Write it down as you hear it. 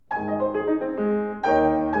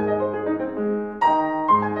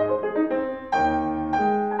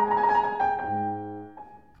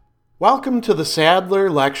Welcome to the Sadler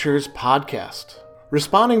Lectures podcast.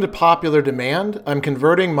 Responding to popular demand, I'm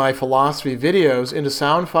converting my philosophy videos into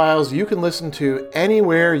sound files you can listen to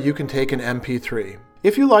anywhere you can take an MP3.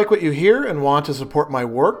 If you like what you hear and want to support my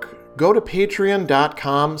work, go to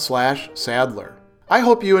patreon.com/Sadler. I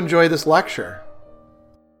hope you enjoy this lecture.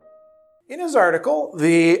 In his article,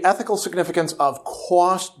 The Ethical Significance of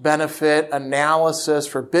Cost-Benefit Analysis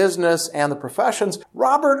for Business and the Professions,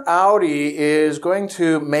 Robert Audi is going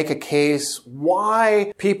to make a case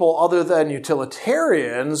why people other than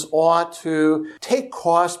utilitarians ought to take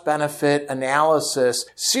cost-benefit analysis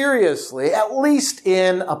seriously, at least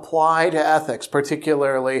in applied ethics,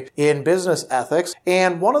 particularly in business ethics.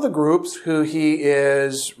 And one of the groups who he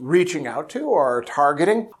is reaching out to or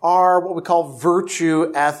targeting are what we call virtue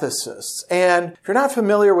ethicists. And if you're not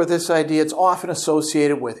familiar with this idea, it's often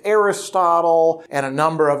associated with Aristotle and a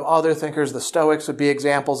number of other thinkers. The Stoics would be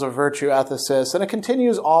examples of virtue ethicists, and it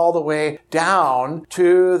continues all the way down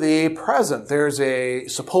to the present. There's a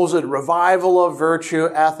supposed revival of virtue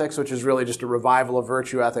ethics, which is really just a revival of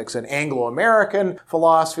virtue ethics in Anglo-American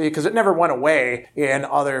philosophy, because it never went away in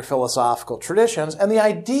other philosophical traditions. And the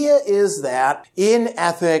idea is that in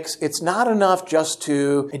ethics, it's not enough just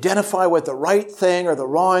to identify what the right thing or the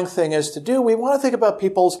wrong thing is to do. We want to think about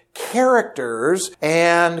people's characters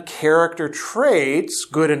and character traits,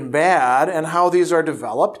 good and bad, and how these are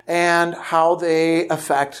developed and how they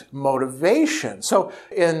affect motivation. So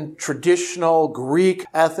in traditional Greek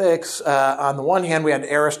ethics, on the one hand, we had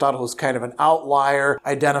Aristotle, who's kind of an outlier,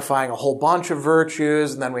 identifying a whole bunch of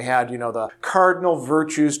virtues, and then we had, the cardinal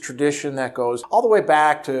virtues tradition that goes all the way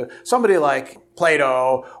back to somebody like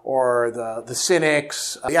Plato or the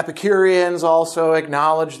Cynics. The Epicureans also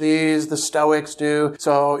acknowledge these. The Stoics do.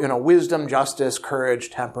 So, wisdom, justice, courage,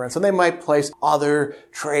 temperance. And they might place other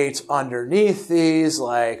traits underneath these,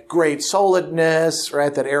 like great solidness,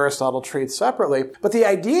 right, that Aristotle treats separately. But the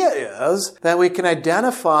idea is that we can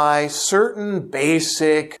identify certain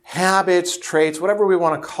basic habits, traits, whatever we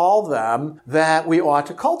want to call them, that we ought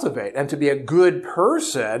to cultivate. And to be a good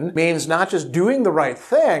person means not just doing the right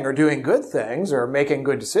thing or doing good things, or making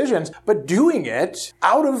good decisions, but doing it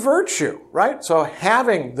out of virtue, right? So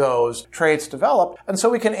having those traits developed. And so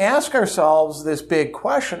we can ask ourselves this big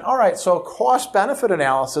question, all right, so cost-benefit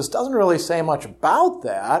analysis doesn't really say much about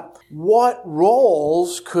that. What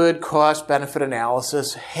roles could cost-benefit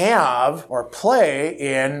analysis have or play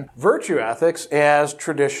in virtue ethics as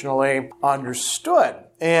traditionally understood?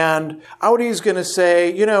 And Audi's going to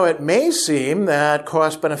say, it may seem that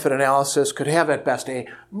cost-benefit analysis could have at best a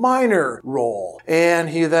minor role. And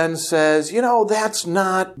he then says, that's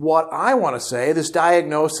not what I want to say. This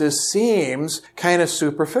diagnosis seems kind of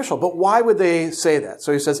superficial. But why would they say that?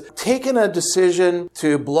 So he says, taking a decision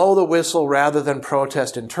to blow the whistle rather than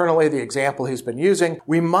protest internally, the example he's been using,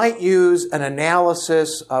 we might use an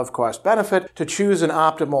analysis of cost-benefit to choose an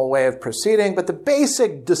optimal way of proceeding, but the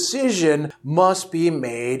basic decision must be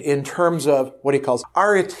made in terms of what he calls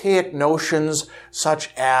archaic notions such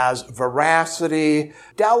as veracity,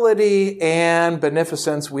 fidelity, and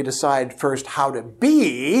beneficence. We decide first how to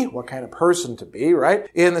be, what kind of person to be, right?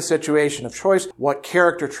 In the situation of choice, what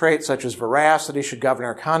character traits such as veracity should govern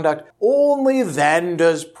our conduct. Only then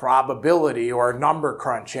does probability or number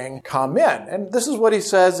crunching come in. And this is what he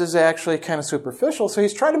says is actually kind of superficial. So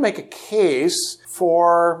he's trying to make a case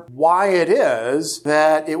for why it is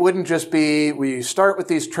that it wouldn't just be we start with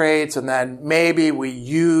these traits and then maybe we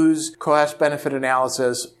use cost-benefit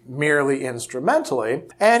analysis merely instrumentally.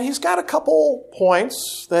 And he's got a couple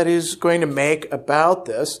points that he's going to make about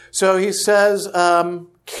this. So he says,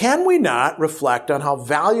 can we not reflect on how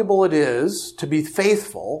valuable it is to be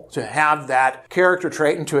faithful, to have that character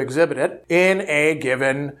trait and to exhibit it in a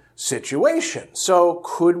given situation? So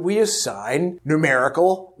could we assign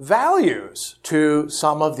numerical values to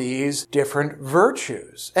some of these different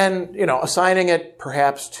virtues? And, assigning it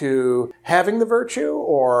perhaps to having the virtue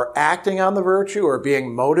or acting on the virtue or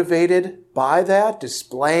being motivated by that,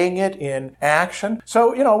 displaying it in action.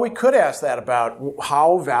 So, we could ask that about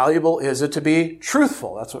how valuable is it to be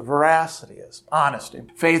truthful? That's what veracity is. Honesty.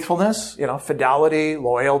 Faithfulness, fidelity,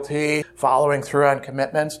 loyalty, following through on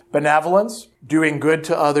commitments. Benevolence, doing good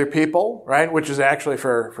to other people, right? Which is actually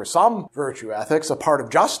for some virtue ethics a part of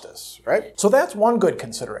justice, right? So that's one good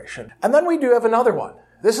consideration. And then we do have another one.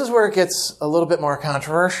 This is where it gets a little bit more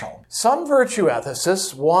controversial. Some virtue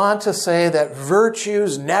ethicists want to say that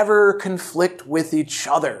virtues never conflict with each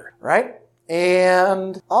other, right?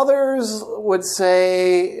 And others would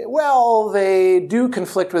say, well, they do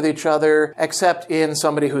conflict with each other, except in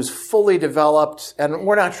somebody who's fully developed, and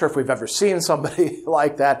we're not sure if we've ever seen somebody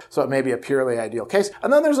like that, so it may be a purely ideal case.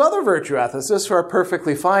 And then there's other virtue ethicists who are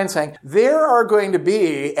perfectly fine saying there are going to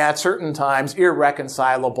be, at certain times,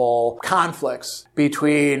 irreconcilable conflicts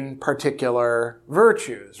between particular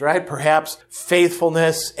virtues, right? Perhaps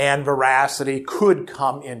faithfulness and veracity could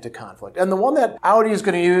come into conflict. And the one that Audi is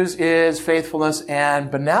going to use is faithfulness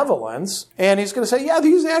and benevolence. And he's going to say, yeah,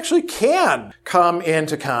 these actually can come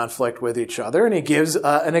into conflict with each other. And he gives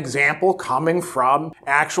an example coming from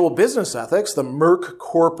actual business ethics. The Merck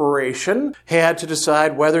Corporation had to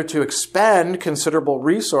decide whether to expend considerable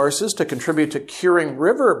resources to contribute to curing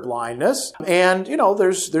river blindness. And,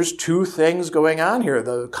 there's two things going on here.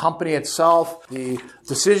 The company itself, the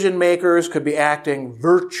decision makers could be acting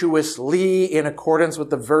virtuously in accordance with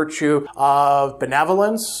the virtue of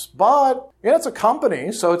benevolence, but it's a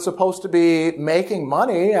company, so it's supposed to be making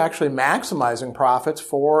money, actually maximizing profits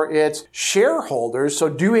for its shareholders. So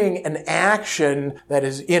doing an action that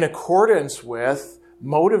is in accordance with,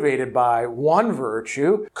 motivated by one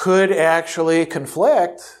virtue, could actually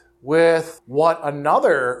conflict with what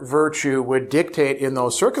another virtue would dictate in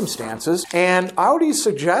those circumstances. And Audi's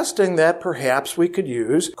suggesting that perhaps we could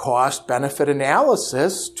use cost-benefit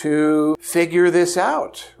analysis to figure this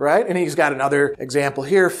out, right? And he's got another example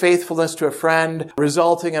here, faithfulness to a friend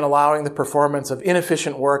resulting in allowing the performance of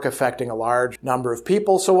inefficient work affecting a large number of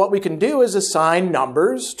people. So what we can do is assign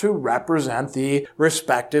numbers to represent the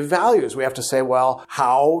respective values. We have to say, well,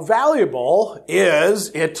 how valuable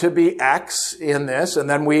is it to be X in this? And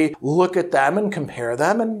then we look at them and compare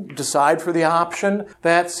them and decide for the option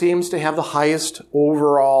that seems to have the highest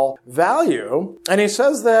overall value. And he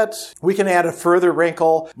says that we can add a further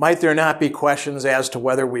wrinkle. Might there not be questions as to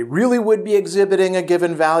whether we really would be exhibiting a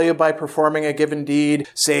given value by performing a given deed,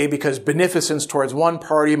 say because beneficence towards one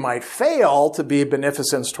party might fail to be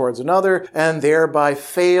beneficence towards another, and thereby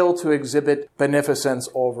fail to exhibit beneficence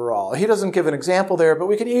overall. He doesn't give an example there, but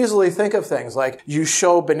we can easily think of things like you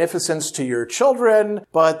show beneficence to your children,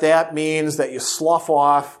 but that means that you slough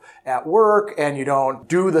off at work and you don't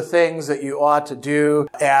do the things that you ought to do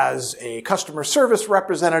as a customer service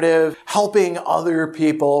representative, helping other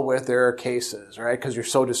people with their cases, right? Because you're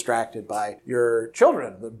so distracted by your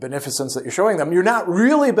children, the beneficence that you're showing them. You're not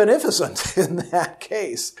really beneficent in that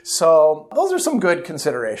case. So those are some good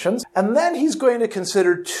considerations. And then he's going to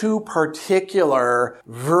consider two particular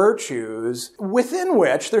virtues within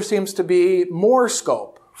which there seems to be more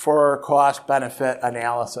scope for cost-benefit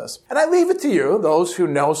analysis. And I leave it to you, those who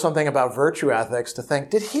know something about virtue ethics, to think,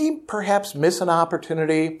 did he perhaps miss an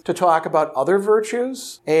opportunity to talk about other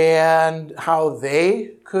virtues and how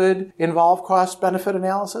they could involve cost-benefit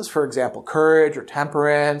analysis? For example, courage or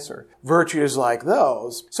temperance or virtues like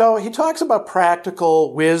those. So he talks about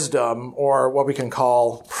practical wisdom, or what we can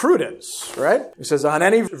call prudence, right? He says, on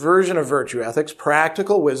any version of virtue ethics,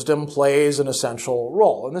 practical wisdom plays an essential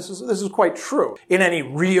role. And this is quite true in any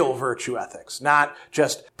real virtue ethics, not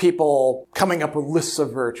just people coming up with lists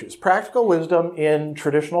of virtues. Practical wisdom in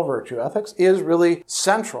traditional virtue ethics is really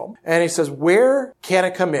central. And he says, where can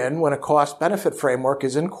it come in when a cost-benefit framework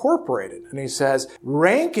is incorporated? And he says,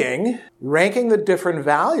 ranking the different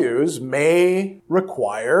values may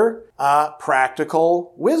require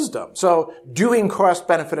practical wisdom. So doing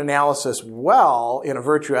cost-benefit analysis well in a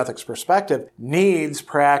virtue ethics perspective needs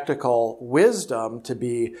practical wisdom to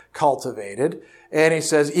be cultivated. And he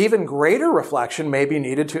says even greater reflection may be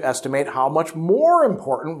needed to estimate how much more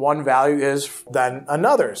important one value is than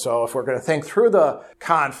another. So if we're going to think through the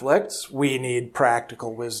conflicts, we need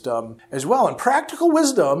practical wisdom as well. And practical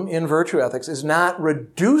wisdom in virtue ethics is not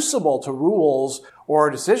reducible to rules or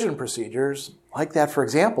decision procedures like that, for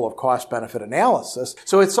example, of cost-benefit analysis.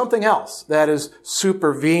 So it's something else that is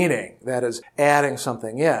supervening, that is adding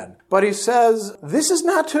something in. But he says this is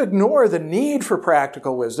not to ignore the need for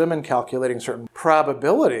practical wisdom in calculating certain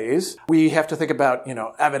probabilities. We have to think about,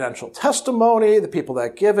 evidential testimony, the people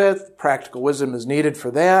that give it. Practical wisdom is needed for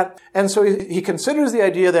that. And so he considers the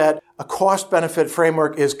idea that a cost-benefit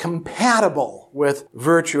framework is compatible with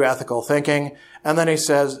virtue ethical thinking. And then he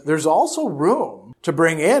says there's also room to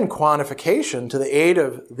bring in quantification to the aid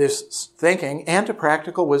of this thinking and to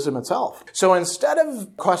practical wisdom itself. So instead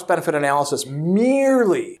of cost-benefit analysis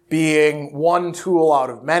merely being one tool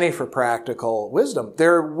out of many for practical wisdom,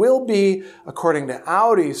 there will be, according to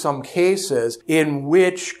Audi, some cases in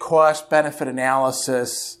which cost-benefit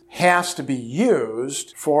analysis has to be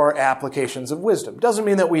used for applications of wisdom. Doesn't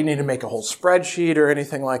mean that we need to make a whole spreadsheet or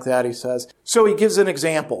anything like that, he says. So he gives an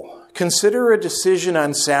example. Consider a decision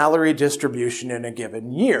on salary distribution in a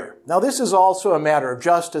given year. Now, this is also a matter of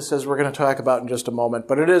justice, as we're going to talk about in just a moment,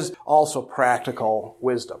 but it is also practical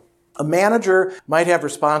wisdom. A manager might have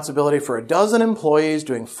responsibility for a dozen employees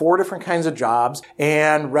doing 4 different kinds of jobs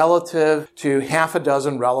and relative to half a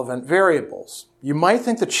dozen relevant variables. You might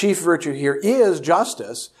think the chief virtue here is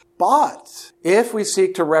justice, but if we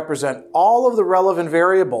seek to represent all of the relevant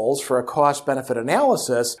variables for a cost-benefit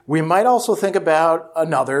analysis, we might also think about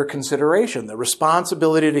another consideration, the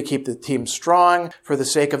responsibility to keep the team strong for the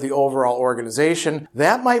sake of the overall organization.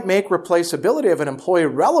 That might make replaceability of an employee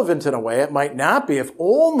relevant in a way it might not be if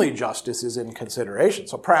only justice is in consideration.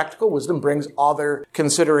 So practical wisdom brings other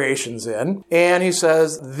considerations in. And he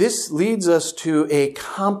says this leads us to a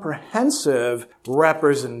comprehensive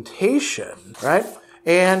representation, right?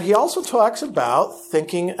 And he also talks about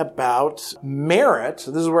thinking about merit. So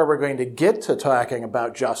this is where we're going to get to talking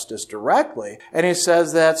about justice directly. And he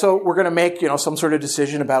says that, so we're going to make, some sort of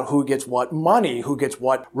decision about who gets what money, who gets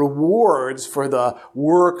what rewards for the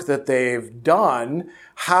work that they've done.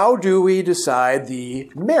 How do we decide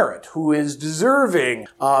the merit? Who is deserving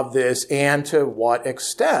of this and to what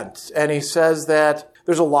extent? And he says that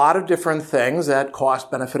there's a lot of different things that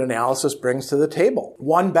cost-benefit analysis brings to the table.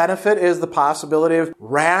 One benefit is the possibility of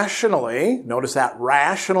rationally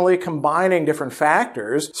combining different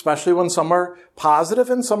factors, especially when some are positive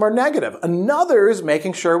and some are negative. Another is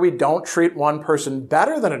making sure we don't treat one person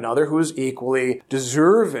better than another who is equally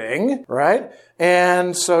deserving, right?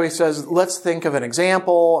 And so he says, let's think of an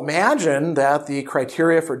example. Imagine that the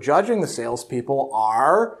criteria for judging the salespeople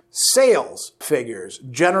are sales figures,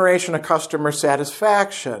 generation of customer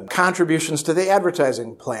satisfaction, contributions to the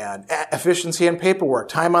advertising plan, efficiency in paperwork,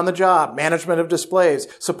 time on the job, management of displays,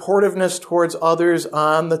 supportiveness towards others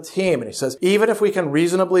on the team. And he says, even if we can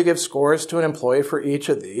reasonably give scores to an employee for each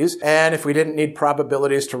of these, and if we didn't need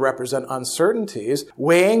probabilities to represent uncertainties,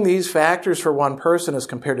 weighing these factors for one person as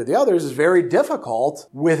compared to the others is very difficult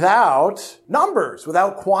without numbers,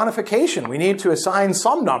 without quantification. We need to assign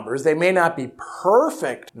some numbers. They may not be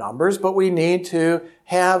perfect numbers, but we need to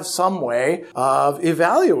have some way of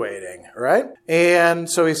evaluating, right? And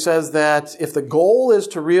so he says that if the goal is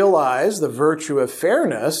to realize the virtue of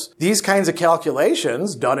fairness, these kinds of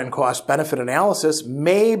calculations done in cost-benefit analysis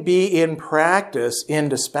may be in practice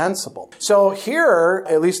indispensable. So here,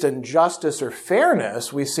 at least in justice or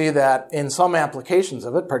fairness, we see that in some applications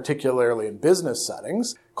of it, particularly in business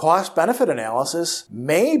settings, cost-benefit analysis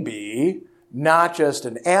may be not just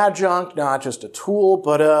an adjunct, not just a tool,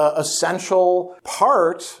 but an essential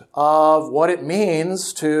part of what it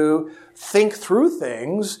means to think through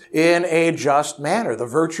things in a just manner. The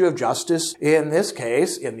virtue of justice in this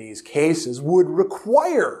case, in these cases, would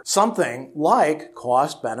require something like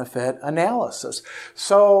cost-benefit analysis.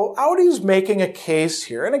 So Audi's making a case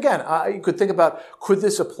here. And again, you could think about, could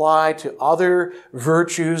this apply to other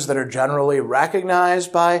virtues that are generally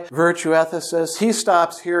recognized by virtue ethicists? He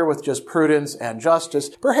stops here with just prudence and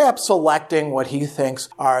justice, perhaps selecting what he thinks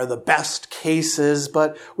are the best cases,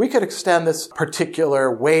 but we could extend this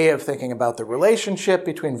particular way of thinking about the relationship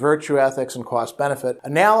between virtue ethics and cost-benefit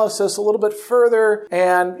analysis a little bit further,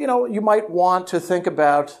 and you might want to think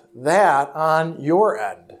about that on your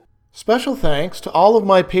end. Special thanks to all of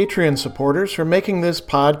my Patreon supporters for making this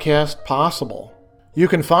podcast possible. You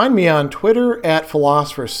can find me on Twitter at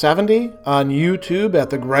Philosopher70, on YouTube at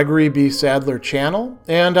the Gregory B. Sadler channel,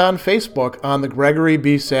 and on Facebook on the Gregory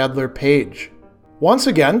B. Sadler page. Once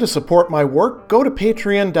again, to support my work, go to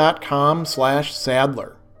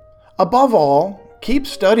patreon.com/Sadler. Above all, keep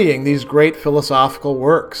studying these great philosophical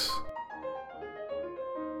works.